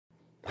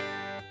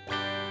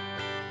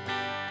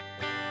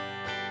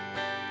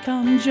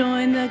Come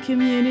join the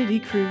community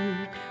crew.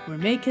 We're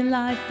making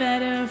life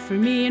better for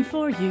me and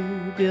for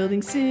you.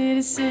 Building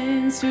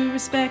citizens who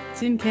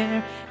respect and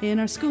care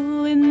in our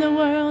school, in the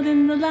world,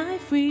 in the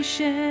life we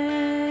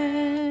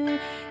share.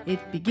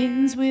 It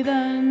begins with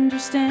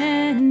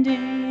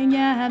understanding,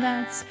 yeah,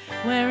 that's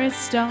where it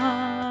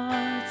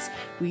starts.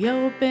 We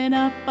open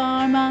up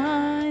our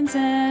minds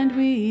and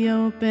we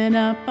open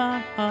up our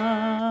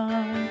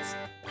hearts.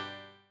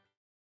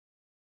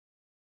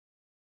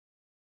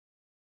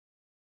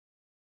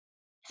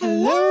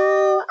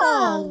 Hello,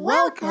 all.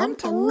 Welcome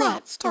to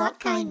Let's Talk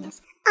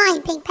Kindness.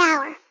 I'm Pink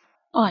Power.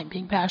 I'm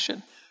Pink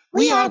Passion.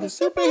 We are the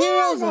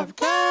superheroes of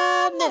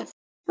kindness.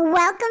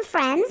 Welcome,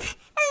 friends. This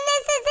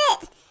is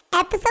it,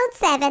 episode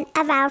 7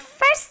 of our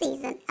first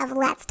season of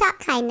Let's Talk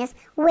Kindness,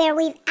 where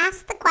we've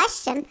asked the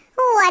question,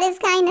 what is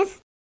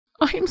kindness?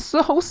 I'm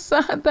so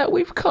sad that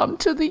we've come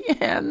to the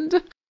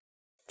end.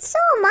 So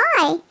am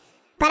I.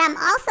 But I'm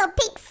also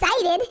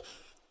excited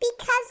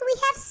because we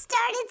have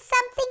started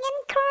something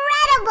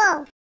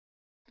incredible.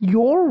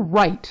 You're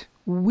right.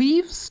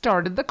 We've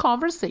started the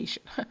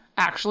conversation,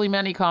 actually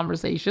many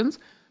conversations,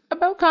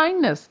 about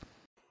kindness.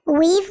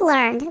 We've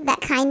learned that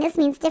kindness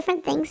means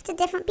different things to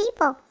different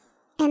people,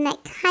 and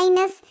that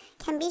kindness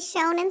can be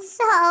shown in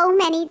so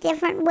many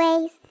different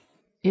ways.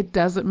 It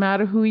doesn't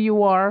matter who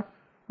you are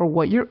or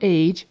what your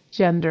age,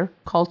 gender,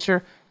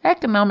 culture,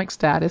 economic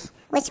status,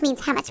 which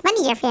means how much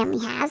money your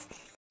family has,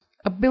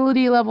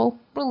 ability level,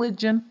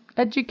 religion,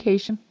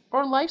 education,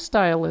 or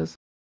lifestyle is.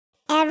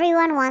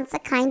 Everyone wants a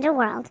kinder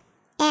world,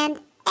 and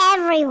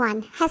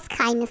everyone has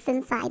kindness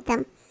inside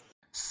them.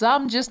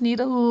 Some just need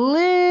a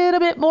little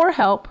bit more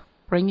help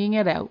bringing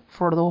it out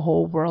for the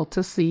whole world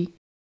to see.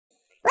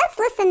 Let's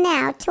listen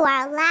now to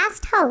our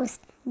last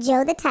host,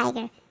 Joe the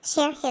Tiger,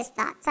 share his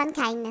thoughts on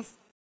kindness.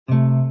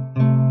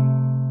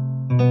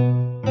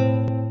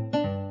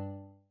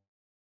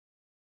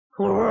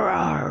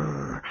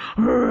 Rawr,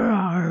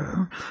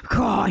 rawr.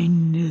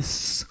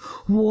 Kindness.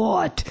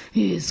 What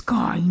is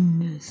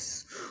kindness?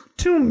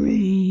 To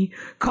me,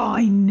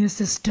 kindness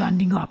is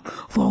standing up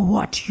for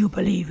what you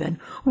believe in.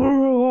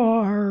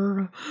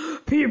 Roar.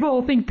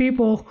 People think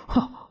people.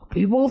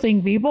 People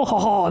think people.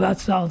 That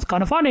sounds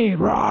kind of funny.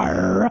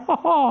 Roar.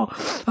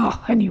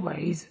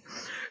 Anyways.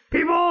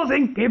 People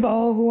think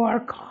people who are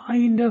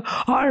kind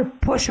are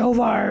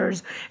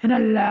pushovers and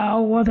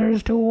allow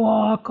others to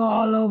walk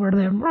all over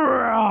them.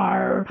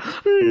 Rawr.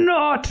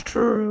 Not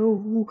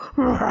true.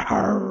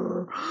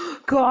 Rawr.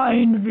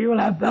 Kind people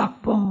have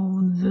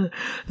backbones.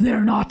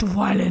 They're not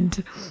violent.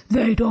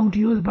 They don't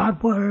use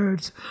bad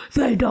words.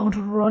 They don't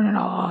run and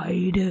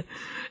hide.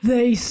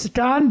 They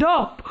stand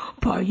up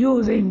by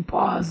using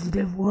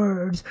positive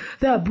words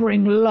that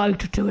bring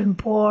light to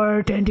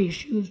important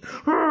issues.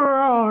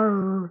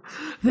 Rawr.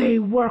 They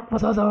work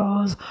with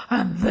others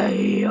and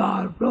they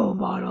are role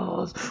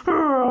models.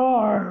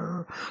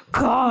 Roar.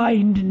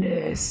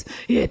 Kindness,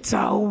 it's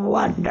a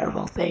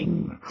wonderful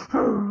thing.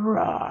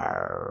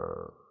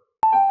 Roar.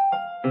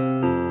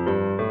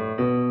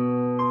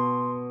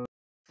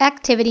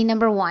 Activity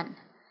number 1.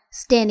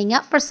 Standing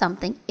up for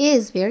something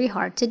is very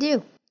hard to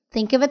do.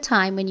 Think of a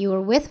time when you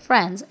were with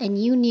friends and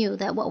you knew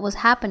that what was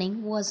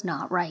happening was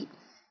not right.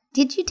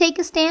 Did you take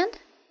a stand?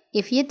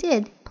 If you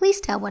did, please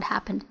tell what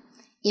happened.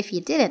 If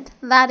you didn't,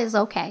 that is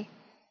okay.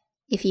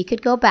 If you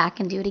could go back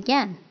and do it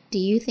again, do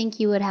you think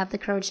you would have the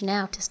courage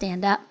now to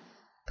stand up?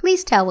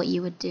 Please tell what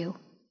you would do.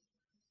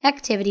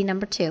 Activity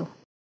number 2.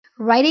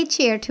 Write a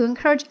cheer to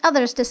encourage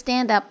others to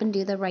stand up and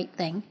do the right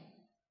thing.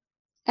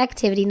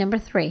 Activity number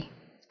 3.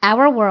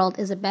 Our world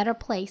is a better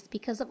place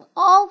because of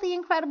all the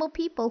incredible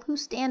people who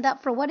stand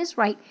up for what is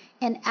right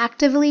and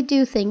actively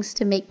do things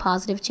to make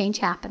positive change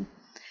happen.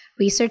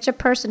 Research a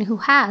person who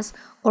has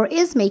or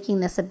is making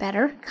this a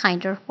better,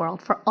 kinder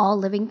world for all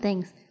living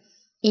things.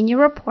 In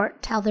your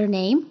report, tell their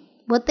name,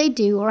 what they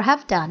do or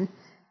have done,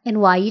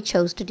 and why you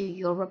chose to do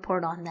your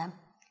report on them.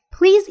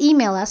 Please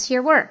email us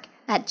your work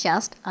at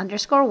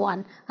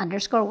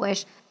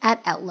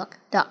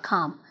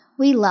just_1_wish@outlook.com.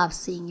 We love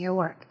seeing your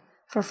work.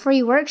 For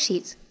free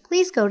worksheets,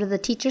 please go to the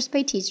Teachers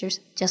Pay Teachers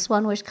Just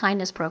One Wish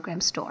Kindness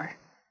Program store.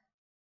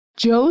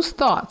 Joe's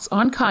thoughts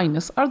on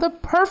kindness are the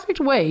perfect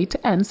way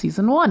to end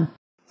season 1.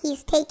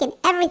 He's taken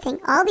everything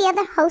all the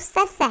other hosts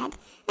have said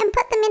and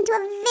put them into a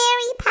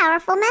very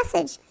powerful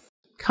message.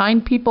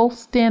 Kind people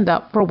stand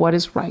up for what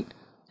is right,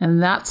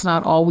 and that's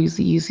not always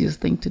the easiest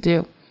thing to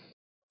do.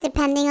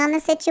 Depending on the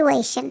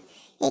situation,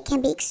 it can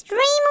be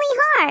extremely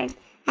hard,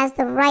 as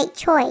the right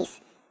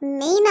choice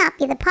may not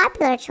be the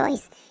popular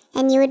choice,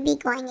 and you would be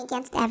going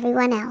against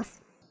everyone else.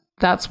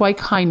 That's why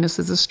kindness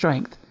is a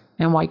strength,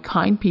 and why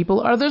kind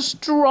people are the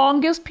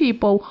strongest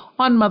people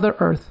on Mother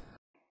Earth.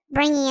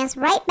 Bringing us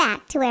right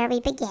back to where we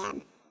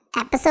began,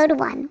 episode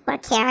 1, where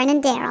Karen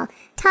and Daryl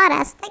taught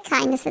us that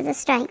kindness is a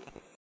strength.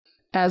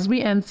 As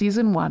we end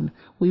season 1,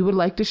 we would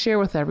like to share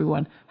with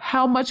everyone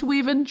how much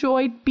we've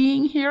enjoyed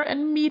being here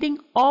and meeting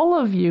all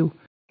of you.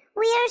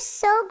 We are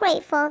so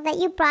grateful that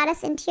you brought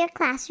us into your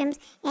classrooms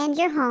and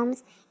your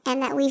homes,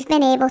 and that we've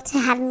been able to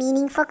have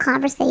meaningful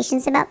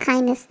conversations about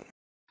kindness.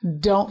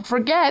 Don't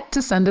forget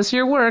to send us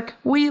your work.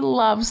 We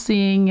love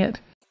seeing it.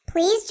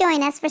 Please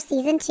join us for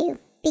Season 2,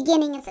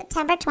 beginning in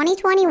September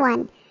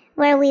 2021,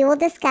 where we will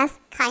discuss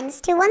kindness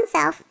to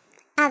oneself,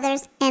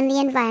 others, and the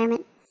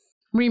environment.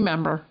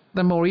 Remember,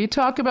 the more you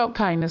talk about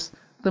kindness,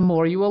 the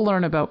more you will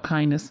learn about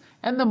kindness,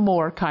 and the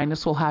more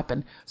kindness will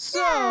happen. So,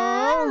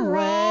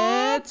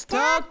 let's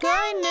talk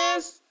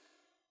kindness!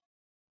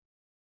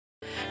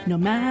 No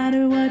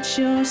matter what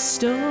your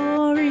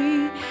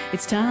story,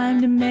 it's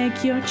time to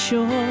make your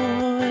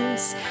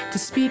choice, to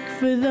speak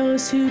for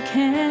those who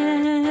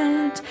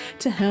can't,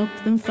 to help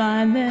them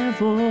find their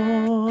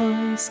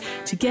voice.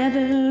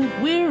 Together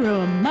we're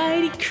a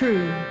mighty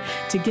crew,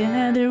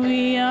 together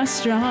we are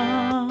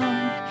strong.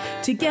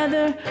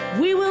 Together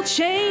we will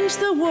change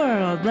the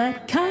world,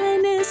 let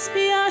kindness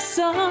be our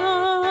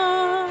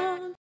song.